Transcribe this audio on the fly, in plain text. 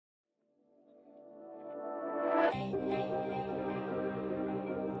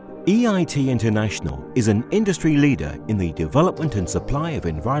EIT International is an industry leader in the development and supply of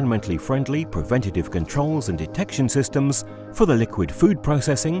environmentally friendly preventative controls and detection systems for the liquid food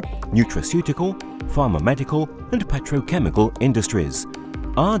processing, nutraceutical, pharmaceuticals and petrochemical industries.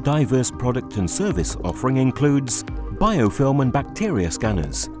 Our diverse product and service offering includes biofilm and bacteria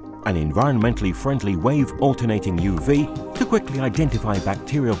scanners, an environmentally friendly wave alternating UV to quickly identify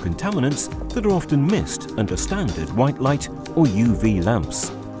bacterial contaminants that are often missed under standard white light or UV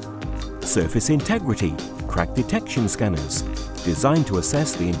lamps. Surface integrity, crack detection scanners, designed to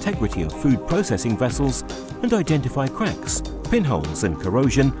assess the integrity of food processing vessels and identify cracks, pinholes and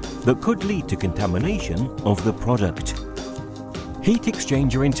corrosion that could lead to contamination of the product. Heat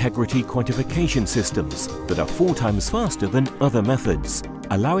exchanger integrity quantification systems that are 4 times faster than other methods,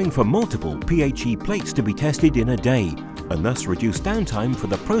 allowing for multiple PHE plates to be tested in a day and thus reduce downtime for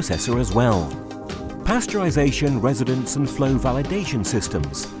the processor as well. Pasteurization, residence and flow validation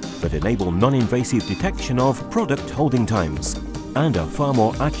systems that enable non-invasive detection of product holding times and are far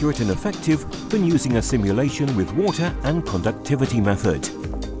more accurate and effective than using a simulation with water and conductivity method.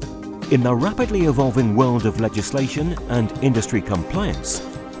 In the rapidly evolving world of legislation and industry compliance,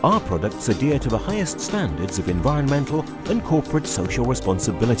 our products adhere to the highest standards of environmental and corporate social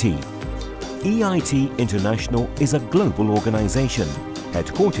responsibility. EIT International is a global organisation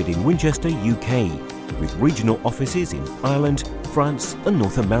headquartered in Winchester, UK, with regional offices in Ireland, France and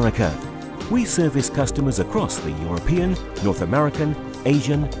North America. We service customers across the European, North American,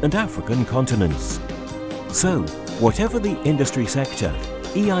 Asian and African continents. So, whatever the industry sector,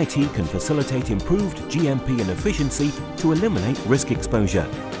 EIT can facilitate improved GMP and efficiency to eliminate risk exposure,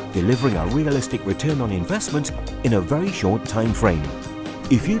 delivering a realistic return on investment in a very short time frame.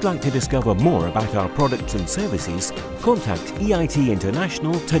 If you'd like to discover more about our products and services, contact EIT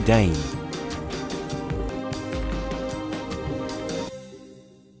International today.